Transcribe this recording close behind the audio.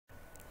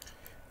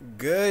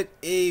Good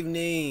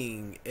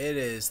evening. It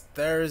is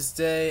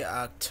Thursday,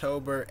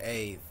 October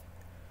 8th.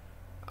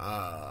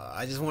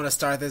 I just want to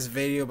start this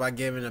video by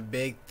giving a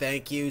big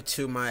thank you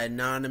to my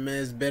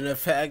anonymous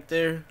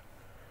benefactor.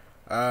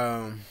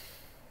 Um,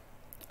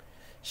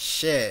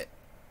 Shit.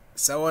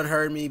 Someone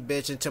heard me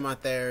bitching to my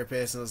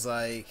therapist and was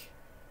like,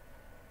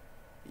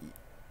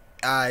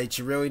 alright,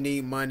 you really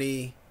need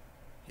money.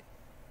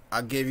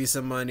 I'll give you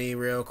some money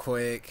real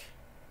quick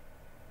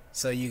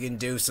so you can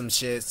do some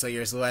shit so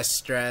you're less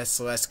stressed,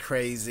 less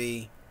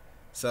crazy.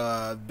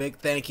 So, big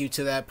thank you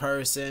to that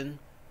person.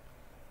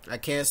 I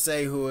can't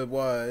say who it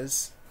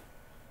was.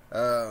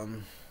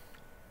 Um,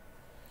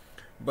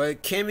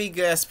 but Kimmy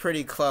guessed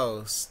pretty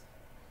close.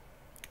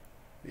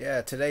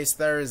 Yeah, today's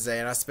Thursday,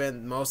 and I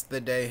spent most of the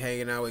day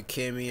hanging out with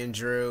Kimmy and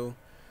Drew.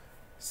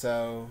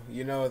 So,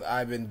 you know what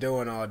I've been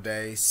doing all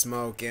day,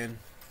 smoking.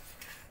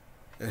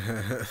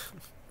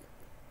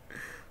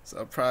 So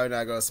I'm probably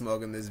not going to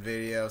smoke in this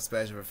video,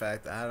 especially for the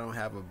fact that I don't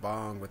have a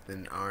bong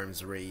within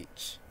arm's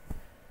reach.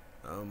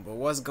 But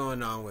what's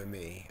going on with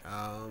me?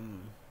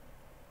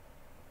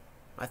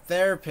 My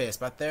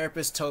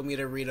therapist told me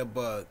to read a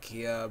book.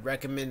 He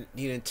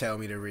didn't tell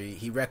me to read.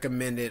 He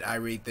recommended I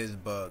read this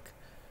book.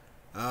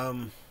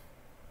 I'm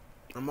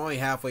only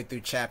halfway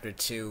through chapter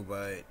 2,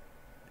 but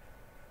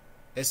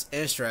it's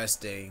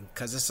interesting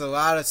because it's a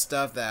lot of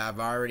stuff that I've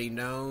already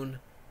known.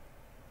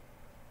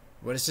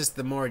 But it's just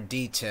the more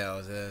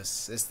details.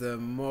 It's the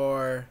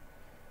more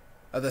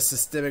of the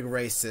systemic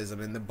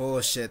racism and the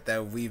bullshit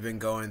that we've been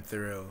going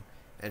through,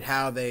 and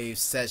how they've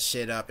set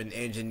shit up and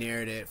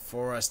engineered it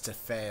for us to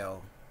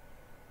fail.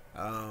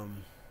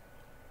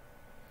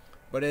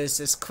 But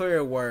it's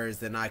clearer words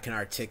than I can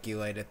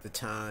articulate at the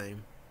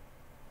time.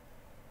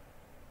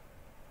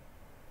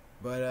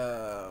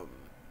 But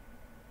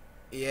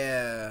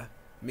yeah,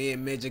 me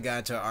and Midget got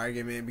into an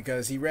argument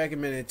because he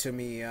recommended to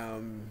me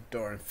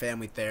during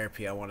family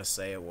therapy, I want to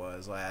say it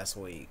was last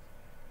week.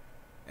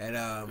 And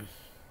I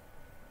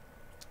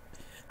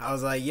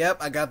was like, yep,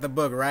 I got the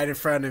book right in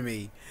front of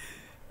me.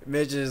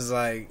 Midget is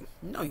like,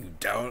 no you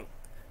don't.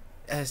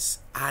 That's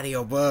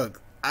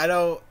audiobook. I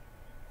don't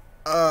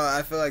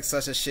I feel like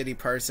such a shitty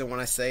person when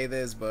I say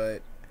this,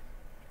 but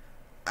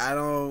I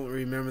don't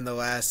remember the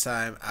last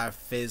time I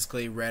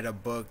physically read a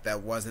book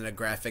that wasn't a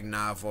graphic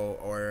novel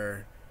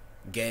or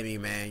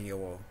gaming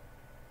manual.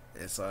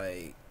 It's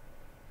like,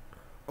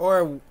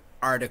 or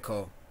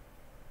article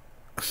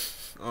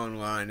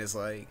online. It's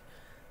like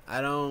I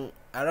don't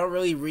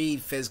really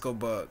read physical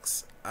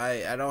books.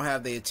 I don't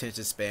have the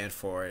attention span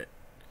for it.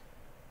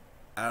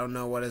 I don't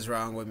know what is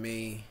wrong with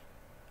me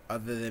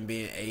other than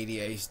being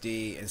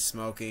ADHD and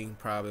smoking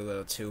probably a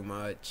little too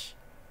much.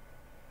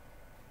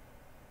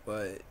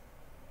 But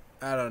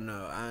I don't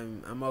know.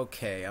 I'm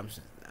okay.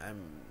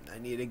 I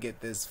need to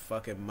get this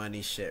fucking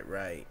money shit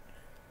right.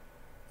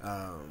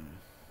 I'm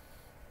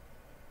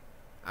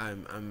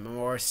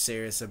more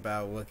serious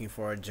about looking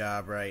for a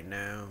job right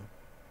now.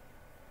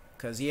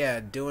 Cause yeah,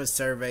 doing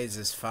surveys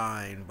is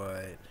fine,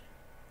 but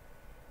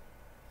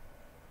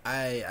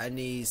I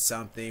need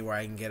something where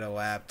I can get a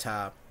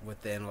laptop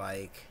within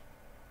like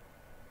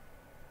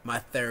my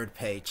third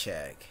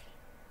paycheck.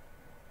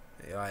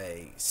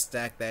 Like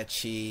stack that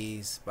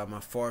cheese by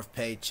my fourth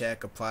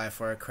paycheck, apply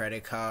for a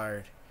credit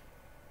card,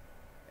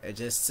 and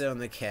just sit on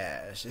the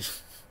cash.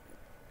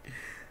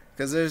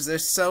 Cause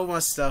there's so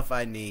much stuff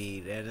I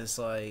need, and it's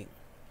like,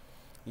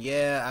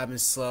 yeah, I've been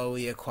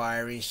slowly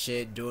acquiring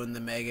shit, doing the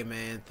Mega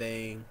Man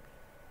thing.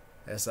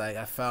 It's like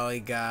I finally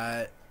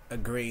got a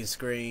green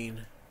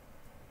screen,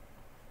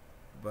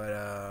 but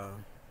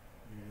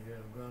You hear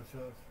the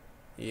gunshots?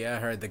 yeah, I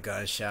heard the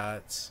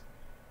gunshots.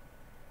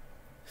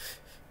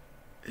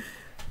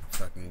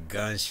 Fucking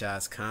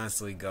gunshots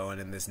constantly going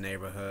in this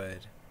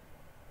neighborhood.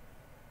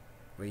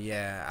 But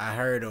yeah, I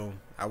heard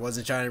them. I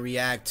wasn't trying to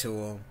react to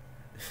them.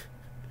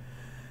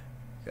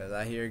 Because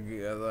I hear,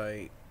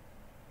 like,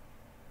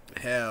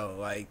 hell,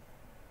 like,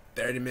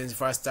 30 minutes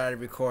before I started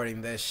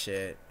recording this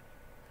shit,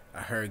 I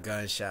heard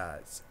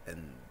gunshots.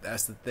 And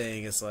that's the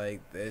thing, it's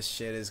like, this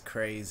shit is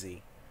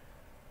crazy.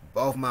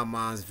 Both my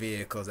mom's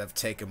vehicles have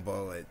taken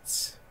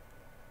bullets.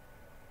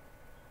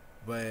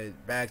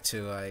 But back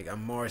to, like,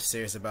 I'm more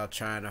serious about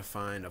trying to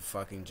find a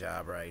fucking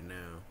job right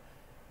now.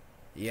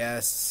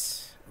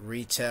 Yes,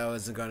 retail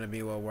isn't going to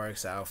be what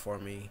works out for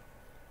me.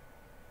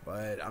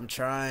 But I'm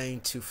trying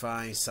to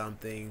find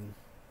something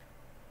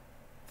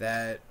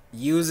that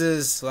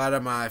uses a lot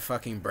of my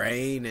fucking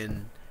brain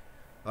and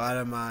a lot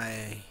of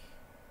my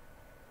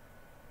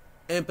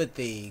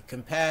empathy,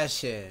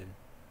 compassion,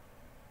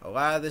 a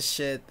lot of the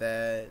shit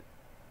that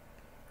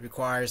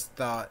requires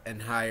thought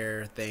and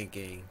higher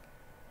thinking,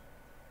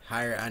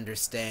 higher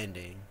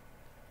understanding,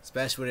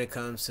 especially when it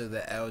comes to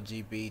the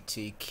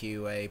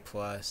LGBTQA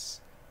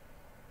plus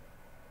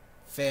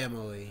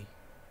family.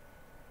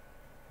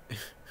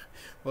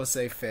 We'll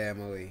say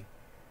family.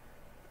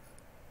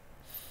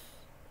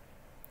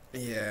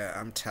 Yeah,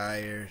 I'm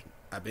tired.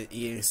 I've been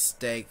eating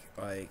steak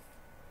like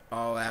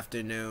all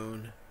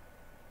afternoon.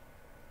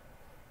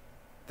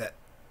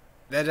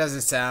 that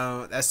doesn't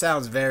sound. That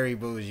sounds very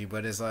bougie,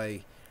 but it's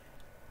like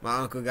my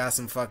uncle got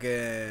some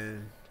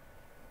fucking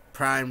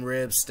prime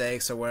rib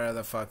steaks or whatever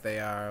the fuck they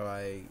are,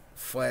 like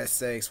flat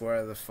steaks,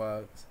 whatever the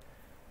fuck,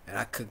 and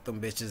I cooked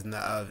them bitches in the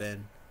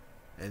oven,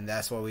 and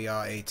that's what we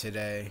all ate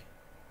today.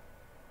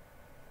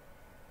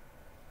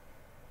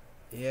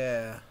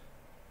 Yeah,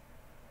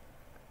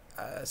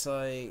 it's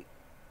like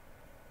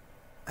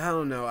I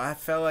don't know. I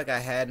felt like I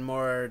had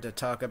more to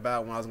talk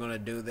about when I was gonna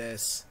do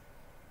this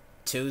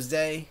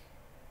Tuesday,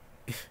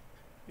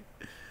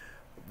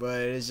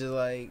 but it's just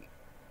like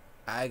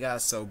I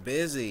got so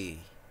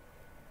busy.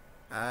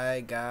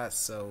 I got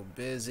so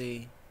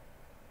busy.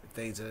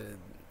 And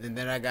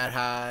then I got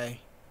high,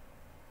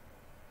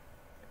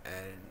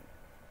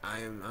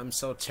 and I'm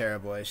so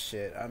terrible at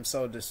shit. I'm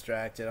so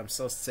distracted. I'm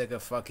so sick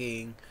of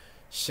fucking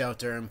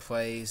shelter in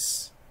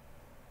place.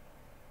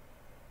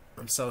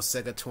 I'm so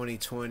sick of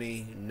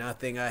 2020.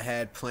 Nothing I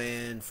had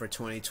planned for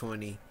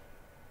 2020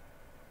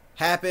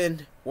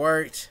 happened,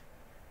 worked,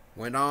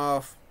 went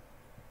off.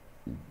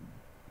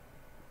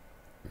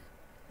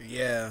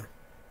 Yeah.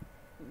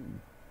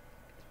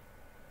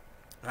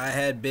 I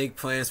had big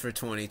plans for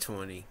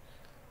 2020.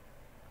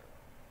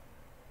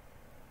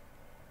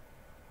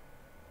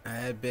 I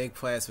had big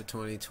plans for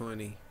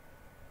 2020.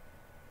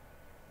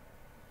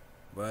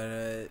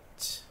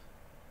 But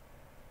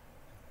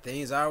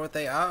things are what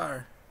they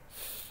are.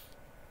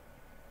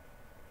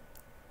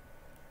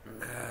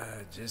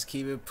 Just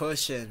keep it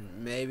pushing.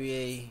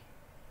 Maybe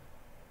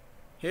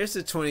here's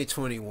to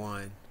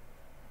 2021.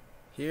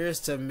 Here's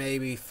to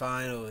maybe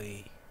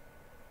finally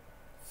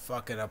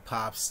fucking a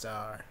pop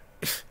star.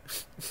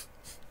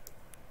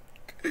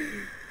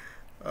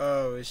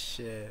 Oh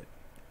shit.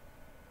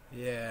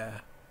 Yeah.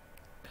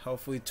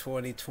 Hopefully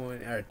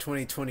 2020 or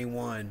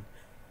 2021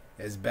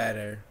 is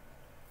better.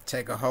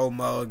 Take a whole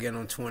mulligan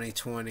on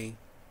 2020.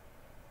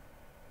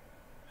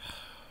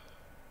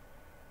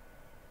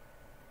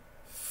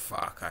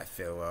 Fuck, I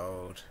feel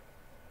old.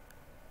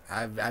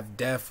 I've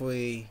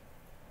definitely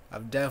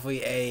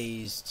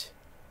aged.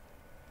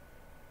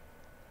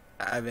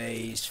 I've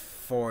aged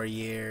 4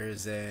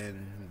 years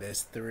in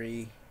this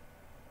 3.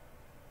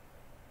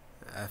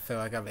 I feel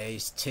like I've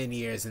aged 10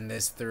 years in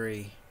this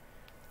 3.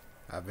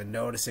 I've been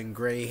noticing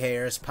gray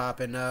hairs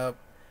popping up.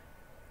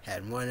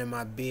 Had one in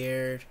my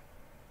beard.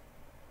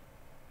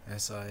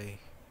 That's like,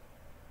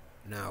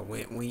 no,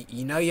 when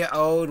you know you're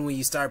old when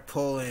you start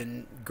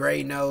pulling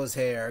gray nose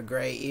hair or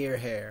gray ear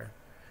hair.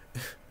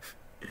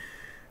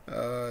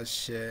 Oh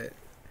shit.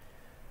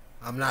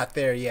 I'm not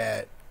there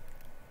yet.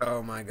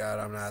 Oh my god,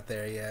 I'm not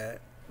there yet.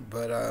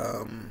 But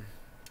I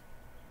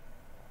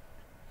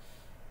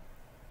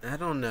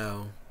don't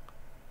know.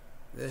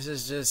 This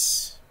has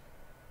just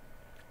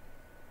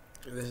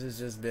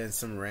been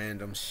some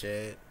random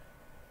shit.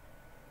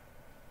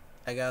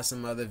 I got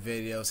some other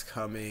videos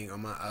coming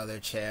on my other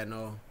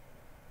channel.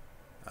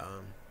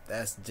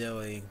 That's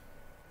dealing.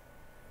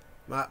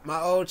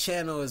 My old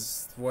channel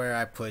is where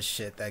I push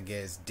shit that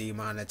gets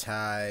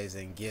demonetized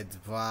and gets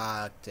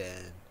blocked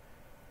and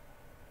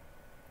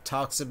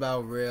talks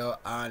about real,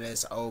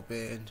 honest,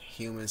 open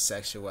human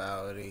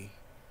sexuality.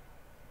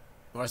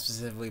 More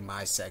specifically,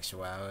 my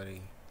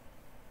sexuality.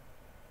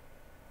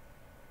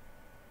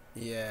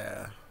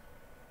 Yeah.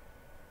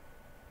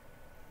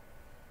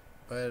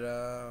 But,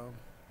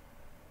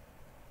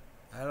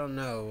 I don't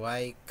know.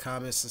 Like,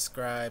 comment,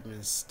 subscribe,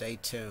 and stay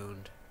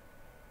tuned.